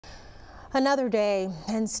Another day,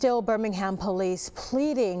 and still Birmingham police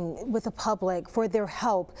pleading with the public for their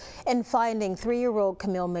help in finding 3-year-old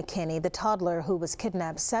Kamille McKinney, the toddler who was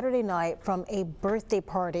kidnapped Saturday night from a birthday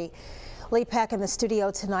party. Lee Peck in the studio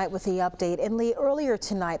tonight with the update. And Lee, earlier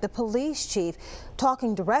tonight, the police chief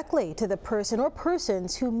talking directly to the person or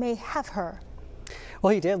persons who may have her.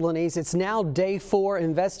 Well, he did, Lenise. It's now day 4.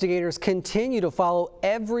 Investigators continue to follow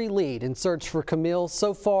every lead in search for Kamille.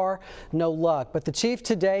 So far, no luck. But the chief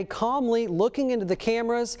today calmly looking into the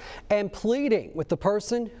cameras and pleading with the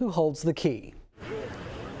person who holds the key.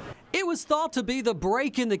 It was thought to be the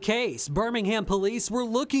break in the case Birmingham police were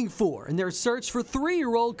looking for in their search for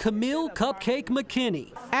 3-year-old Kamille "Cupcake"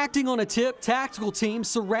 McKinney. Acting on a tip, tactical teams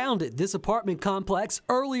surrounded this apartment complex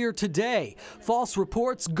earlier today. False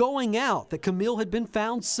reports going out that Kamille had been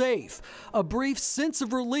found safe. A brief sense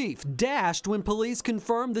of relief dashed when police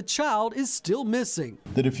confirmed the child is still missing.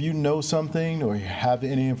 That if you know something or you have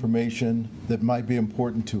any information that might be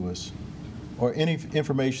important to us, or any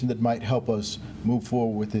information that might help us move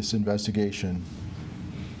forward with this investigation,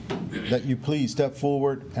 that you please step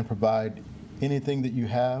forward and provide anything that you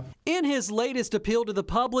have. In his latest appeal to the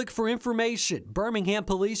public for information, Birmingham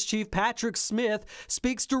Police Chief Patrick Smith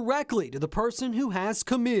speaks directly to the person who has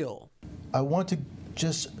Kamille. I want to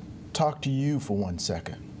just talk to you for 1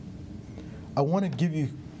 second. I want to give you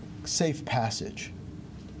safe passage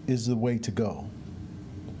is the way to go.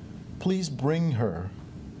 Please bring her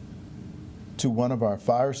to one of our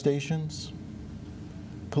fire stations,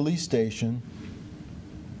 police station,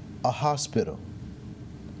 a hospital.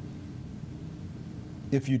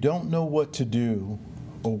 If you don't know what to do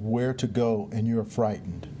or where to go and you're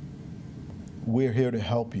frightened, we're here to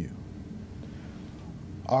help you.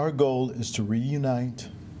 Our goal is to reunite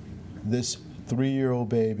this 3-year-old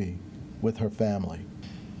baby with her family.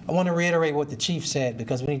 I want to reiterate what the chief said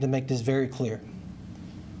because we need to make this very clear.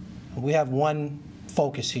 We have one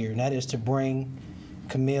focus here, and that is to bring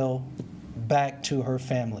Kamille back to her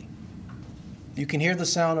family. You can hear the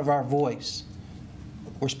sound of our voice.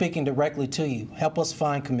 We're speaking directly to you. Help us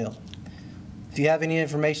find Kamille. If you have any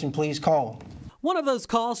information, please call. One of those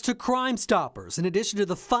calls to Crime Stoppers. In addition to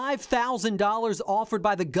the $5,000 offered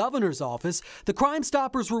by the governor's office, the Crime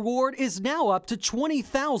Stoppers reward is now up to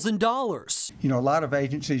 $20,000. You know, a lot of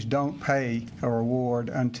agencies don't pay a reward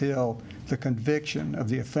until the conviction of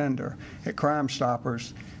the offender. At Crime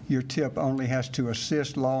Stoppers, your tip only has to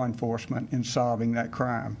assist law enforcement in solving that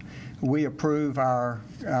crime. We approve our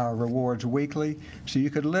rewards weekly, so you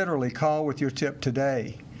could literally call with your tip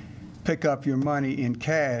today, pick up your money in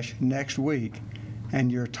cash next week, and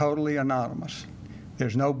you're totally anonymous.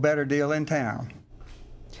 There's no better deal in town.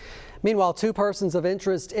 Meanwhile, 2 persons of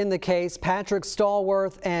interest in the case, Patrick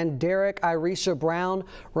Stallworth and Derek Irisha Brown,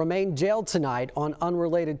 remain jailed tonight on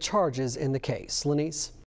unrelated charges in the case. Lenise?